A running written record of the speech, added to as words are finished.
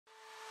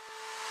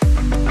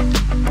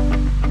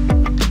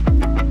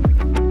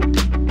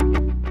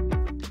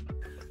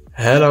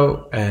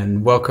Hello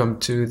and welcome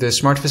to the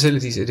Smart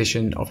Facilities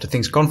edition of the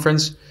Things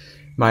Conference.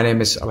 My name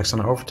is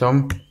Alexander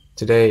Overtoom.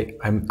 Today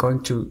I'm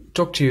going to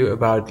talk to you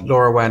about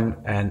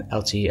LoRaWAN and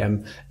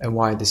LTE-M and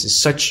why this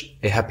is such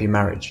a happy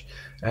marriage.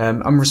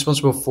 I'm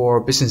responsible for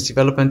business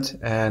development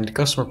and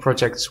customer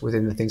projects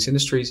within the Things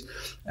industries,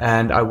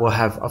 and I will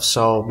have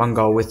Afzal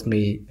Mangal with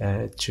me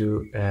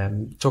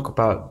to talk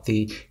about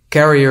the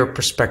carrier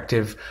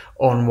perspective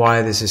on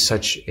why this is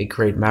such a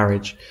great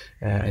marriage.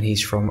 And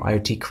he's from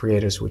IoT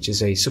Creators, which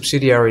is a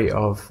subsidiary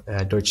of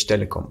Deutsche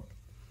Telekom.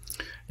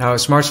 Now,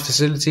 smart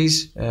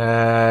facilities,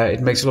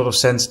 it makes a lot of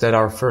sense that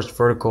our first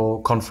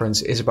vertical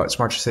conference is about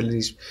smart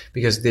facilities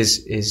because this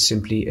is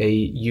simply a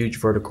huge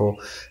vertical.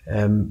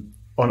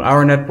 On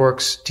our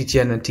networks,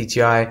 TTN and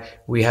TTI,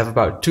 we have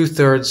about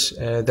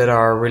 2/3 that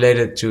are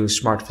related to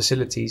smart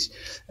facilities.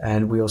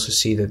 And we also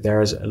see that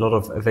there is a lot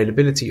of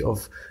availability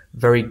of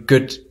very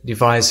good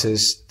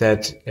devices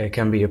that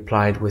can be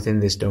applied within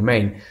this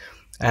domain.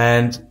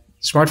 And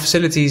smart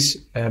facilities,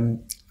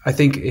 I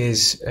think,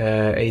 is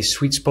a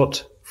sweet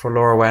spot for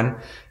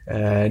LoRaWAN,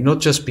 not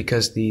just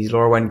because the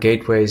LoRaWAN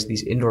gateways,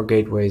 these indoor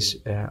gateways,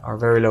 are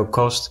very low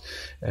cost,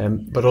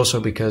 but also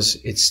because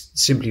it's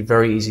simply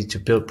very easy to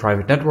build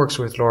private networks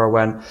with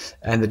LoRaWAN,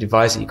 and the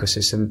device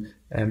ecosystem,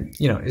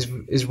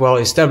 is well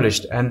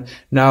established. And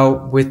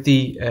now with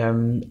the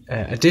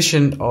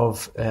addition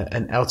of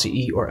an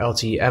LTE or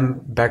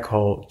LTE-M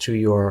backhaul to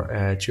your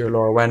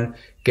LoRaWAN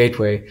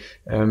gateway,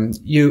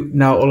 you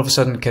now all of a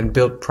sudden can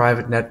build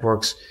private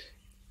networks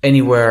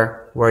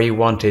anywhere where you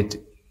want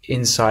it,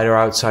 inside or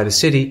outside a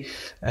city,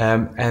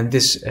 and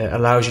this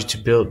allows you to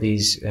build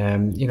these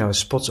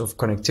spots of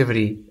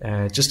connectivity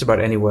just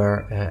about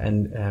anywhere,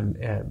 and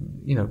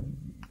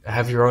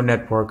have your own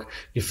network,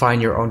 define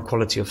your own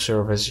quality of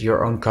service,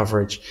 your own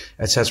coverage,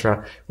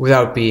 etc.,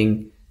 without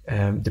being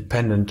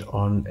dependent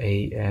on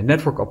a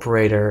network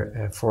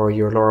operator for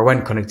your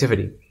LoRaWAN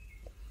connectivity.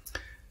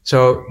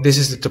 So this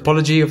is the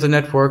topology of the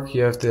network.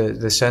 You have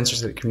the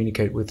sensors that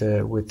communicate with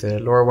the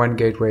LoRaWAN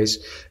gateways,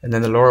 and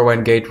then the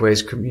LoRaWAN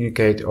gateways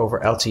communicate over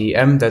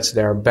LTE-M. That's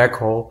their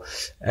backhaul,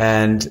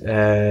 and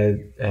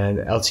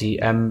the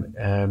LTE-M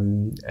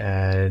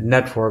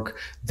network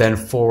then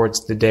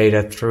forwards the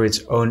data through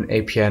its own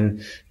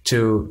APN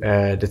to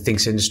the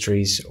Things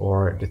industries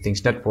or the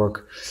Things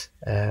network,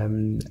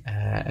 and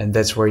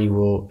that's where you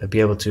will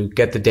be able to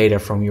get the data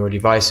from your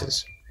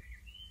devices.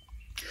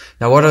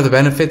 Now, what are the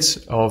benefits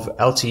of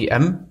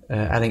LTE-M,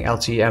 adding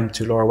LTE-M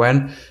to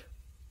LoRaWAN?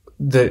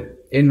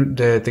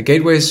 The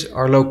gateways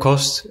are low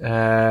cost,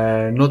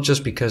 not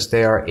just because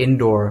they are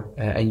indoor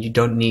and you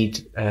don't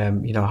need,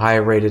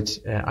 higher rated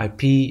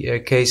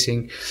IP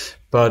casing,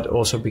 but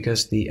also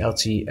because the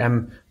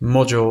LTE-M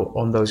module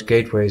on those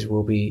gateways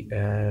will be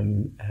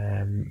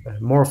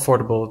more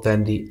affordable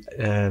than the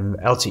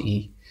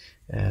LTE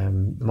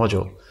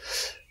module.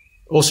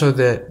 Also,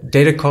 the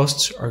data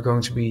costs are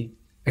going to be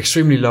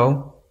extremely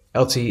low.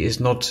 LTE is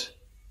not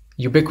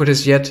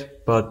ubiquitous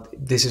yet, but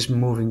this is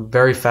moving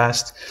very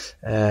fast,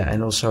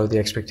 and also the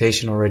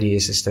expectation already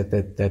is that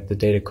the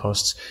data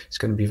costs is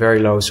going to be very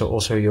low. So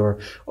also your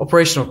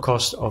operational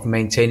cost of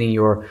maintaining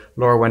your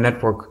LoRaWAN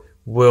network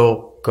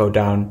will go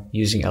down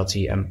using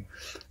LTE-M.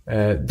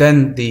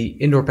 Then the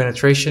indoor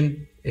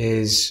penetration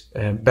is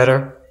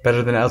better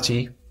than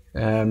LTE,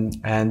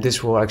 and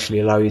this will actually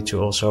allow you to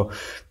also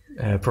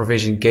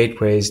provision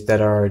gateways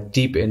that are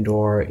deep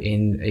indoor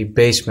in a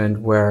basement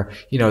where,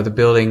 the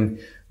building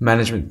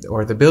management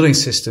or the building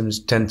systems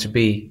tend to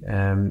be.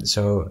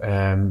 So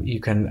you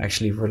can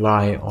actually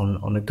rely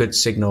on a good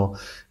signal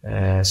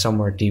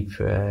somewhere deep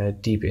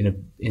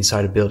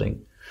inside a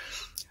building.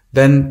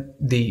 Then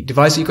the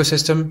device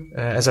ecosystem,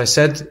 as I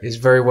said, is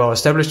very well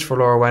established for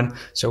LoRaWAN.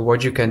 So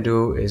what you can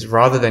do is,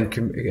 rather than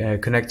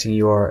connecting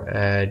your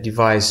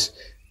device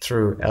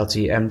through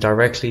LTE-M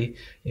directly,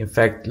 in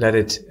fact, let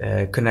it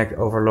connect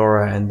over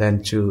LoRa and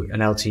then to an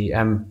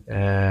LTE-M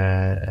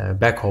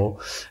backhaul,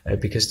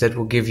 because that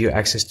will give you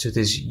access to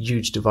this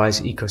huge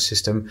device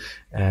ecosystem,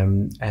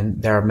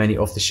 and there are many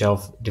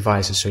off-the-shelf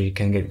devices, so you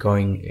can get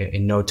going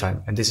in no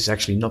time. And this is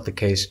actually not the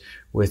case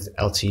with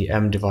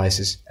LTE-M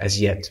devices as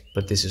yet,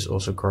 but this is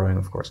also growing,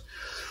 of course.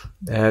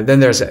 Then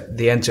there's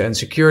the end-to-end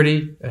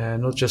security,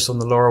 not just on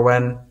the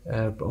LoRaWAN,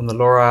 on the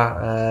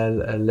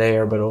LoRa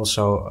layer, but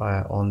also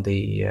on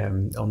the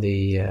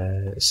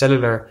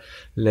cellular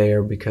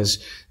layer, because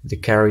the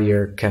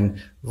carrier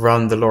can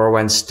run the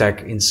LoRaWAN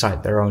stack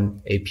inside their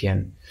own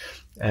APN.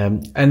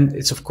 And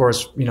it's, of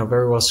course,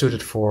 very well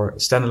suited for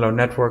standalone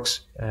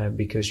networks,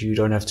 because you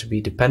don't have to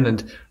be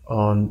dependent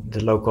on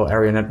the local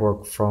area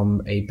network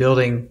from a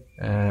building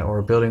or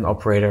a building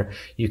operator.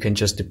 You can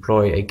just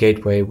deploy a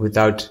gateway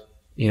without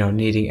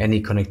needing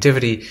any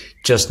connectivity,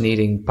 just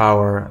needing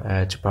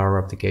power to power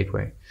up the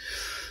gateway.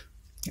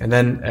 And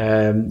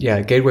then,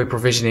 gateway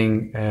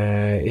provisioning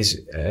is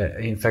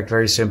in fact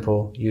very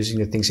simple, using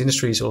the Things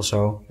industries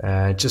also.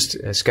 Just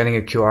scanning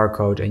a QR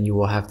code and you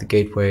will have the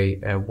gateway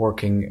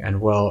working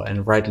and well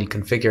and rightly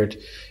configured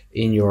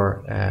in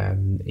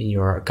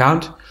your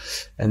account.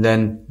 And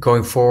then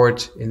going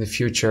forward in the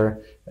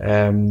future,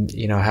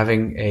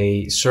 having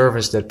a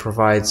service that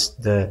provides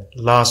the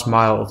last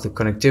mile of the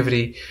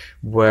connectivity,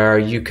 where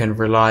you can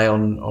rely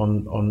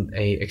on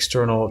a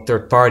external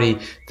third party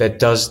that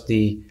does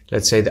the,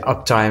 let's say, the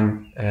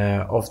uptime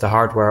of the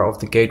hardware of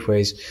the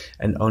gateways,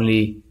 and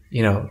only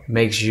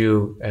makes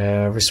you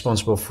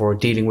responsible for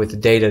dealing with the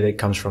data that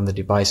comes from the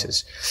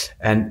devices.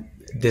 And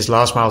this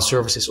last mile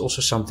service is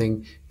also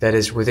something that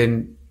is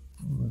within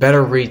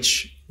better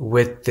reach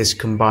with this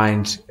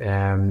combined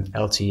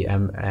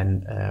LTE-M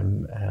and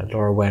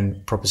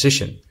LoRaWAN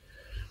proposition.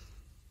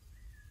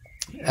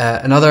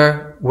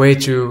 Another way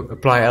to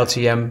apply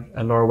LTE-M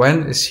and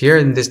LoRaWAN is here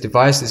in this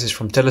device. This is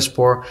from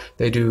Telespor.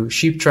 They do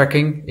sheep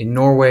tracking in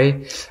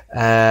Norway,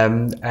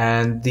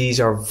 and these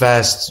are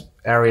vast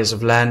areas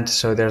of land,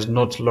 so there's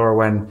not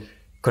LoRaWAN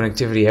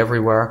connectivity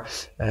everywhere.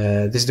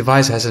 This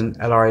device has an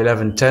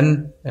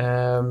LR1110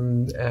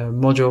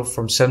 module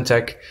from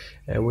Semtech,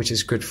 which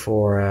is good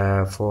for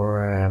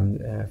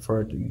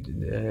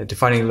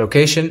defining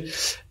location.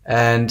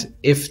 And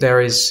if there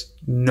is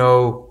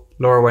no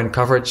LoRaWAN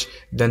coverage,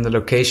 then the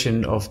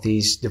location of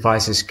these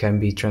devices can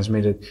be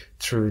transmitted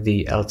through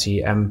the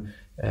LTE-M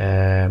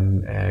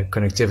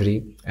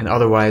connectivity, and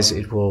otherwise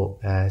it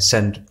will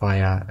send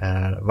via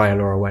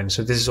LoRaWAN.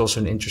 So this is also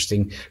an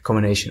interesting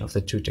combination of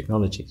the two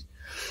technologies.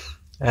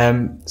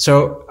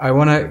 So I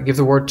want to give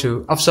the word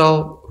to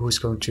Afzal, who's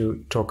going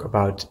to talk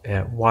about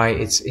why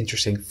it's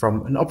interesting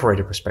from an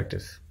operator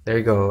perspective. There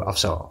you go,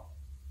 Afzal.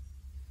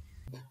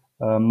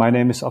 My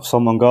name is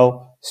Afzal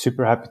Mangal.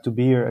 Super happy to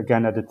be here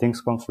again at the Things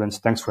Conference.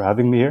 Thanks for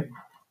having me here.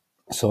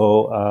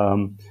 So,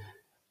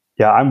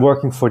 I'm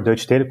working for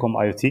Deutsche Telekom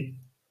IoT.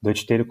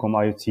 Deutsche Telekom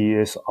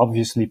IoT is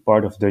obviously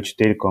part of Deutsche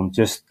Telekom,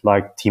 just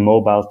like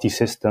T-Mobile,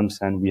 T-Systems,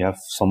 and we have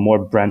some more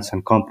brands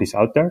and companies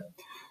out there.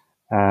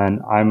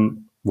 And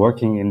I'm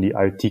working in the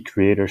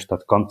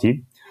IoTcreators.com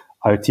team.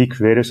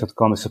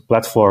 IoTcreators.com is a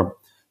platform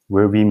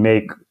where we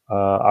make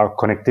our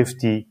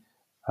connectivity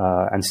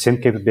and SIM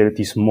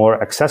capabilities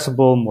more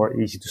accessible, more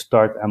easy to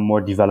start, and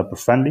more developer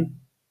friendly.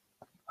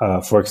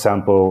 For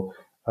example,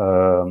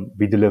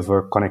 we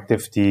deliver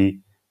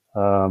connectivity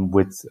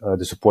with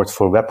the support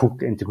for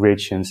webhook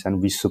integrations,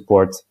 and we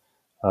support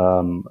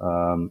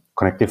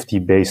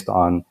connectivity based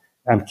on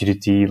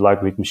MQTT,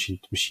 lightweight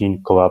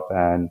machine-to-machine co-op,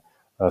 and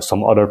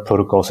some other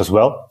protocols as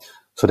well.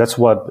 So that's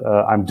what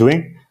I'm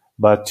doing.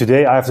 But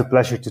today I have the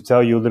pleasure to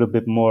tell you a little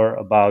bit more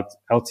about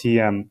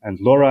LTE-M and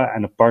LoRa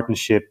and a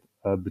partnership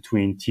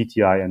between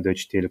TTI and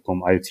Deutsche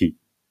Telekom IoT.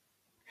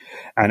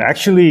 And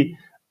actually,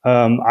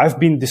 I've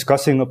been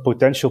discussing a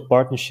potential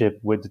partnership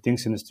with the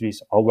Things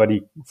Industries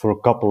already for a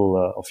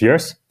couple of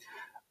years.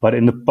 But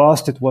in the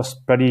past, it was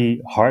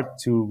pretty hard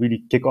to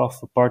really kick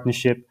off a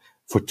partnership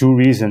for two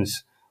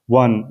reasons.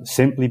 One,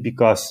 simply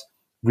because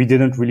we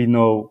didn't really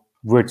know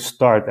where to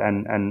start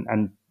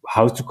and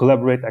how to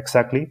collaborate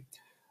exactly.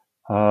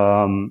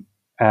 And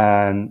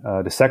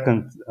the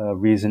second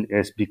reason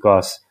is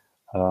because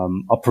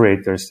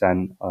operators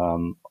and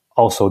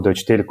also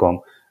Deutsche Telekom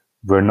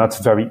were not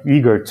very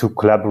eager to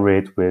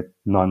collaborate with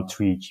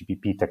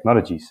non-3GPP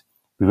technologies.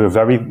 We were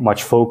very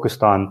much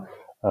focused on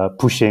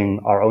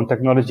pushing our own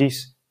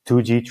technologies,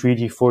 2G,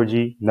 3G,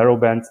 4G,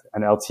 narrowband,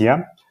 and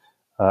LTE-M,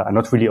 and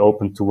not really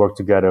open to work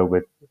together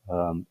with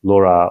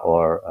LoRa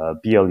or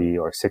BLE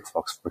or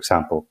Sigfox, for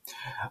example.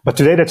 But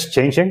today that's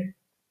changing.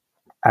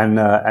 And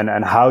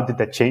how did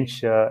that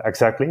change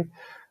exactly?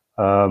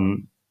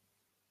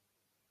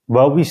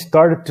 Well, we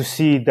started to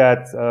see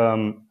that,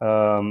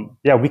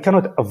 we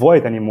cannot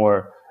avoid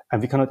anymore,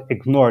 and we cannot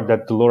ignore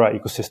that the LoRa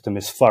ecosystem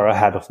is far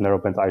ahead of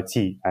narrowband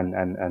IoT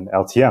and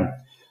LTE-M.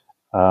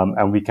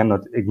 And we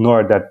cannot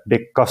ignore that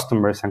big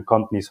customers and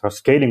companies are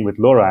scaling with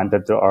LoRa, and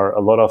that there are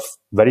a lot of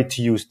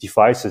ready-to-use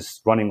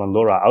devices running on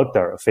LoRa out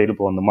there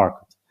available on the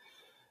market.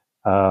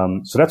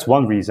 So that's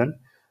one reason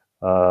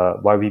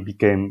why we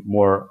became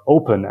more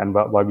open and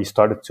why we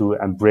started to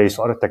embrace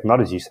other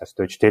technologies as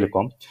Deutsche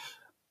Telekom.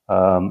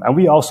 And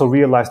we also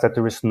realized that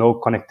there is no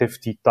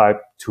connectivity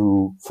type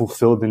to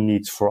fulfill the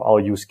needs for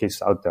all use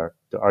cases out there.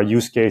 There are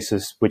use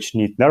cases which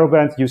need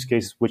narrowband, use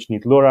cases which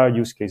need LoRa,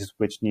 use cases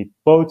which need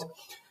both,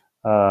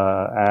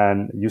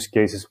 and use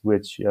cases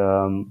which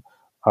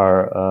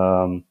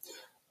are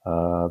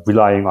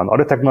relying on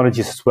other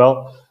technologies as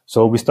well.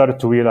 So we started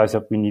to realize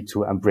that we need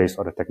to embrace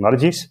other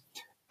technologies.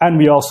 And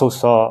we also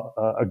saw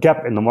a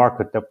gap in the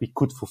market that we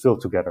could fulfill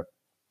together.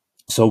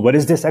 So what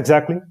is this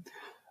exactly?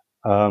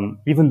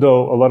 Even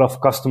though a lot of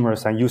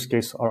customers and use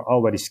cases are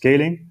already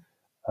scaling,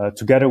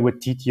 together with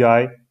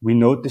TTI, we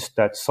noticed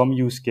that some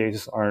use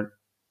cases are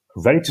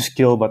ready to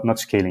scale but not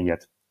scaling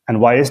yet. And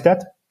why is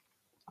that?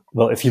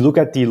 Well, if you look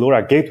at the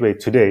LoRa gateway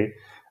today,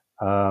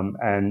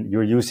 and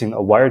you're using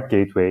a wired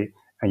gateway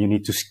and you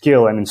need to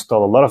scale and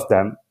install a lot of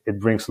them, it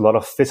brings a lot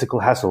of physical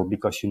hassle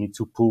because you need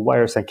to pull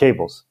wires and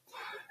cables.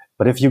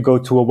 But if you go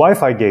to a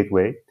Wi-Fi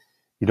gateway,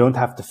 you don't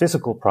have the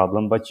physical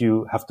problem, but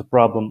you have the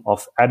problem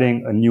of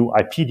adding a new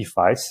IP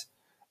device,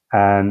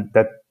 and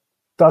that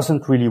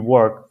doesn't really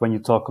work when you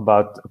talk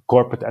about a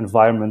corporate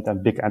environment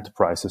and big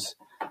enterprises.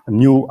 A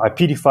new IP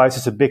device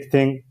is a big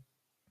thing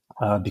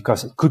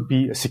because it could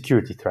be a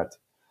security threat.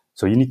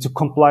 So you need to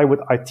comply with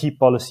IT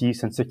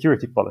policies and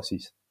security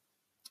policies.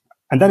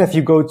 And then if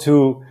you go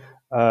to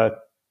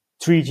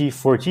 3G,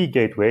 4G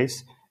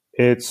gateways,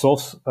 it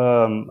solves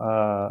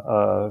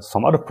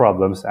some other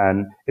problems,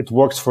 and it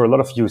works for a lot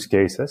of use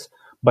cases,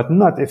 but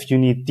not if you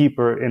need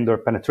deeper indoor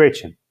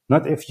penetration,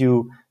 not if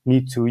you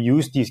need to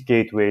use these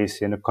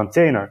gateways in a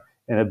container,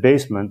 in a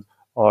basement,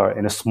 or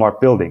in a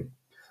smart building.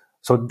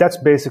 So that's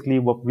basically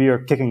what we are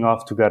kicking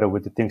off together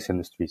with the Things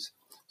Industries.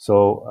 So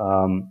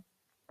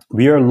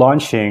we are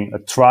launching a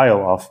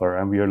trial offer,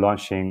 and we are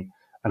launching,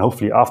 and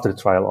hopefully after the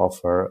trial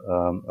offer,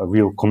 a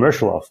real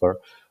commercial offer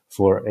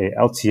for a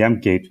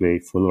LTE-M gateway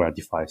for LoRa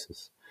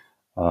devices.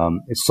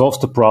 It solves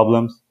the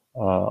problem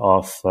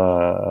of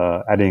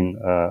adding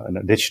an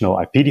additional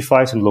IP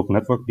device in the local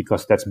network,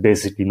 because that's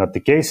basically not the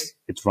case.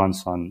 It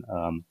runs on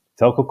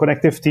telco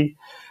connectivity,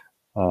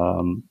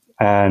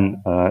 and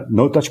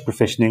no-touch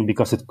provisioning,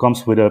 because it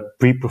comes with a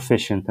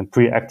pre-provisioned and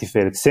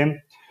pre-activated SIM.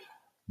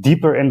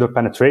 Deeper indoor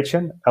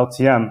penetration,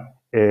 LTE-M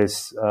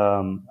is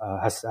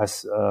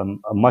has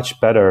a much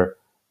better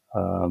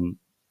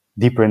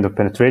deeper indoor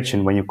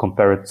penetration when you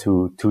compare it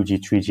to 2G,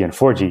 3G, and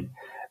 4G.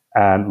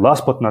 And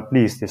last but not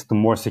least is the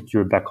more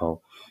secure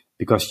backhaul,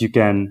 because you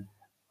can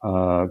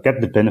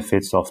get the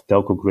benefits of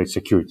telco-grade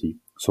security.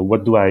 So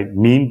what do I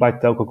mean by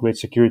telco-grade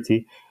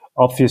security?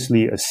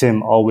 Obviously, a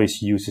SIM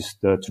always uses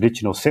the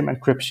traditional SIM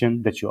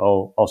encryption that you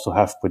also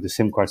have with the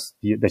SIM cards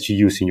that you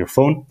use in your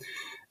phone,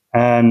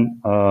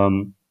 and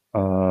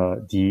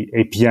the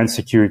APN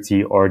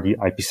security, or the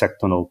IPsec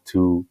tunnel,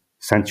 to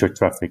send your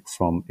traffic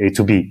from A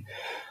to B.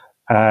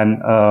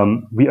 And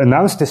we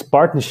announced this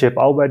partnership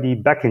already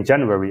back in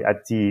January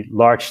at the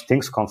Large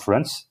Things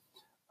conference,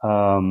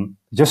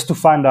 just to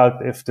find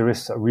out if there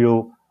is a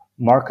real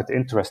market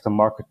interest and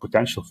market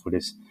potential for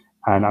this.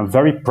 And I'm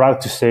very proud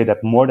to say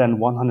that more than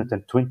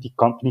 120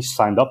 companies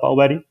signed up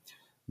already.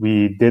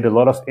 We did a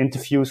lot of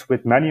interviews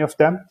with many of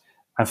them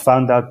and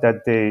found out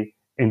that they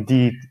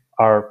indeed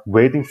are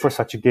waiting for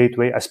such a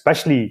gateway,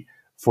 especially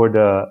for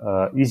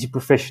the easy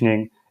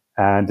provisioning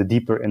and the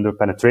deeper indoor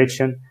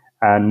penetration.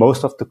 And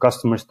most of the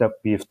customers that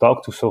we have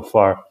talked to so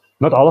far,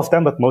 not all of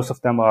them, but most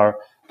of them are,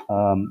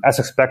 as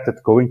expected,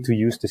 going to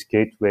use this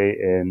gateway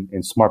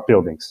in smart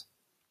buildings.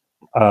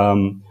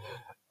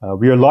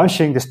 We are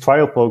launching this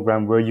trial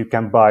program where you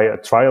can buy a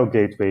trial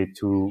gateway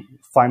to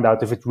find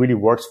out if it really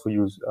works for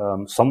you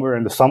somewhere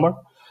in the summer.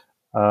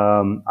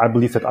 I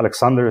believe that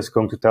Alexander is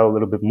going to tell a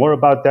little bit more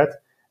about that.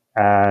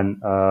 And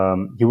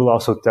he will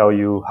also tell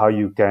you how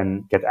you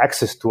can get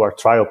access to our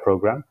trial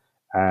program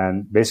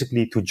and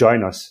basically to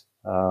join us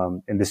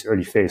in this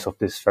early phase of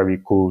this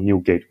very cool new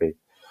gateway.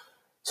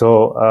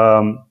 So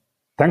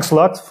thanks a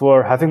lot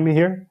for having me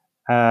here.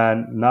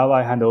 And now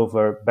I hand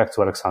over back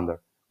to Alexander.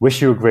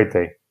 Wish you a great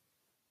day.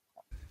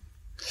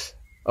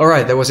 All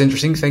right, that was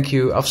interesting. Thank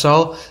you,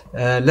 Afzal.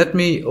 Let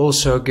me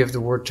also give the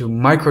word to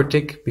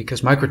Microtech,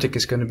 because Microtech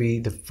is going to be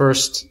the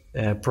first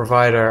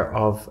provider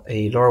of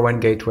a LoRaWAN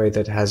gateway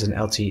that has an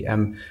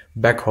LTE-M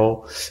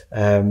backhaul.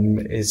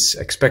 It's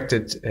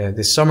expected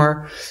this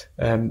summer.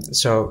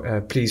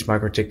 So please,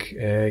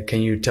 Microtech,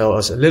 can you tell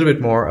us a little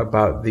bit more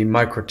about the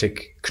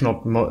Microtech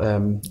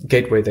Knop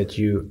gateway that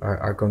you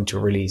are going to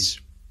release?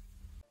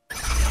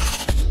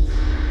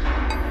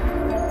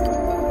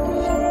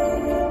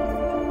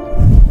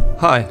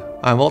 Hi,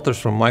 I'm Walters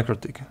from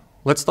Microtech.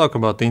 Let's talk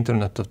about the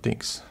Internet of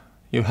Things.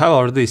 You have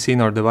already seen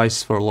our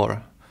devices for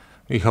LoRa.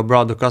 We have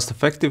brought a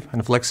cost-effective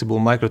and flexible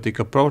Microtech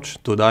approach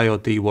to the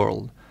IoT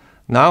world.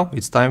 Now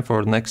it's time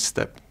for the next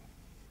step.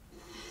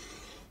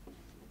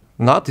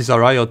 NOT is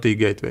our IoT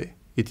gateway.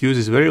 It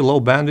uses very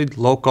low bandwidth,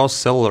 low cost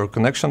cellular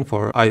connection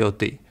for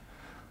IoT.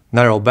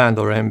 Narrowband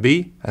or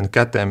NB and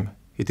Cat-M.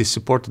 It is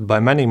supported by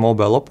many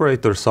mobile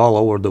operators all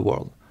over the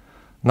world.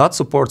 NOT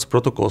supports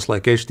protocols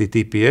like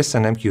HTTPS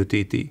and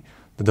MQTT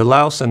that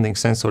allow sending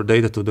sensor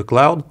data to the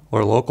cloud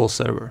or local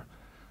server.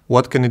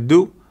 What can it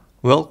do?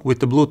 Well, with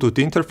the Bluetooth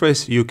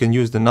interface you can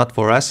use the NOT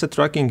for asset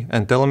tracking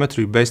and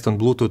telemetry based on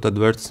Bluetooth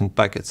advertisement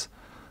packets.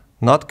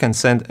 NOT can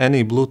send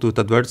any Bluetooth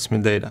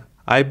advertisement data,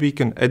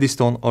 iBeacon,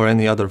 Eddystone or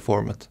any other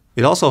format.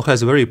 It also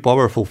has very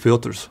powerful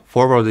filters,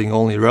 forwarding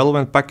only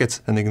relevant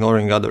packets and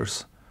ignoring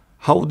others.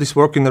 How would this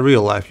work in the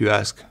real life, you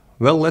ask?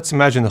 Well, let's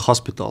imagine a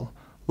hospital.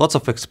 Lots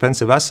of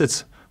expensive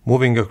assets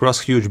moving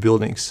across huge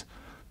buildings.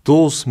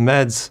 Tools,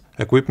 meds,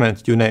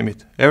 equipment, you name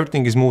it.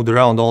 Everything is moved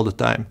around all the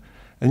time.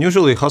 And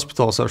usually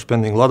hospitals are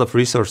spending a lot of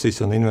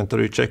resources on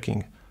inventory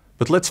checking.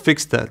 But let's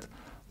fix that.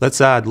 Let's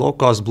add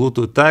low-cost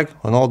Bluetooth tag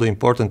on all the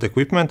important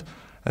equipment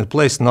and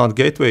place NOT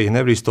gateway in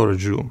every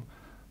storage room.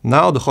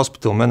 Now the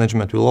hospital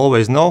management will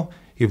always know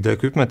if the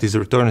equipment is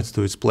returned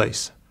to its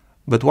place.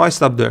 But why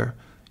stop there?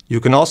 You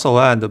can also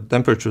add a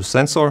temperature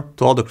sensor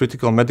to all the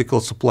critical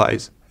medical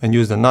supplies and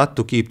use the NOT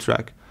to keep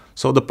track.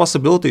 So the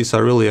possibilities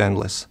are really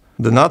endless.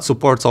 The NOT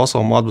supports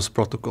also Modbus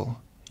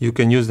protocol. You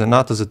can use the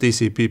NOT as a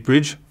TCP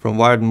bridge from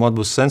wired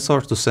Modbus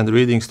sensor to send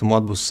readings to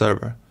Modbus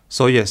server.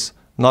 So yes,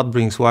 NOT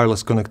brings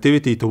wireless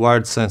connectivity to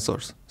wired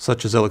sensors,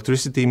 such as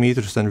electricity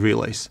meters and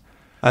relays.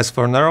 As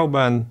for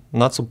narrowband,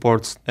 NOT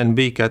supports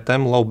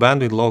NB-IoT low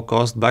bandwidth, low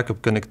cost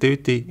backup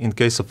connectivity in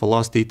case of a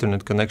lost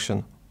Ethernet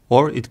connection,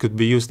 or it could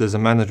be used as a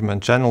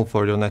management channel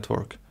for your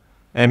network.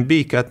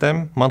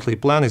 NB-IoT monthly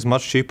plan is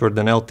much cheaper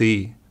than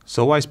LTE,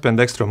 so why spend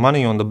extra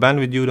money on the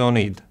bandwidth you don't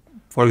need?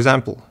 For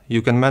example,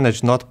 you can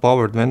manage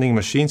NOT-powered vending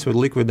machines with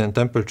liquid and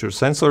temperature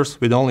sensors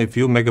with only a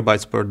few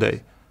megabytes per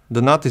day.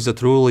 The NOT is a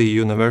truly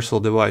universal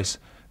device,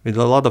 with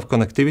a lot of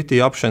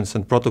connectivity options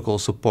and protocol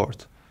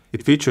support.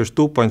 It features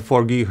 2.4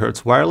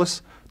 GHz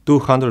wireless,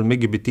 200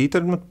 megabit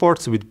Ethernet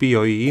ports with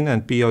PoE in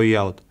and PoE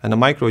out, and a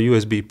micro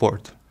USB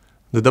port.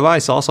 The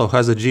device also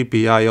has a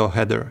GPIO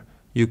header.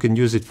 You can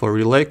use it for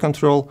relay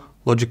control,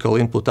 logical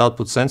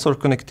input-output sensor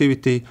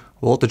connectivity,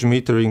 voltage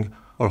metering,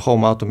 or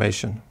home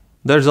automation.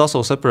 There's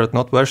also a separate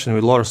NOT version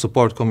with LoRa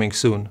support coming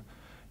soon.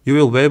 You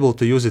will be able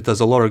to use it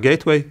as a LoRa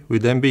gateway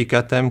with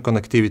NB-IoT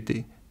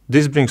connectivity.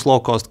 This brings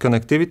low-cost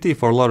connectivity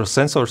for LoRa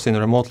sensors in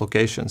remote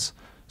locations,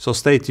 so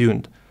stay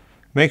tuned.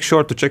 Make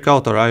sure to check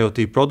out our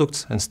IoT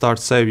products and start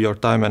save your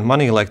time and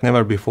money like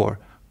never before.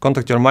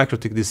 Contact your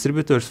Microtech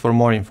distributors for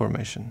more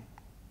information.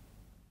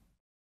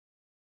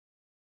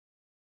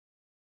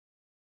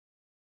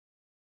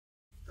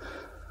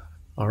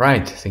 All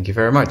right, thank you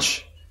very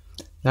much.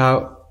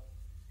 Now,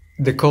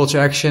 the call to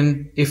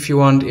action, if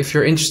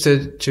you're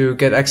interested to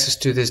get access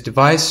to this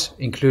device,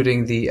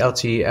 including the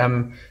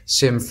LTE-M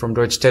SIM from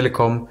Deutsche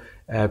Telekom,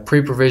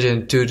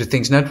 pre-provisioned to the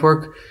Things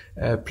network,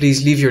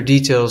 please leave your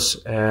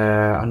details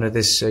under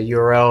this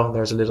URL.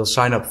 There's a little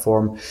sign-up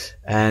form,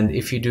 and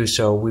if you do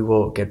so, we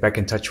will get back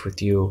in touch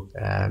with you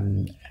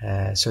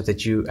so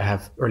that you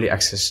have early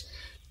access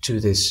to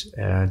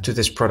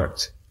this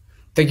product.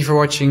 Thank you for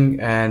watching,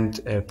 and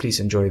please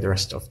enjoy the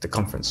rest of the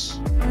conference.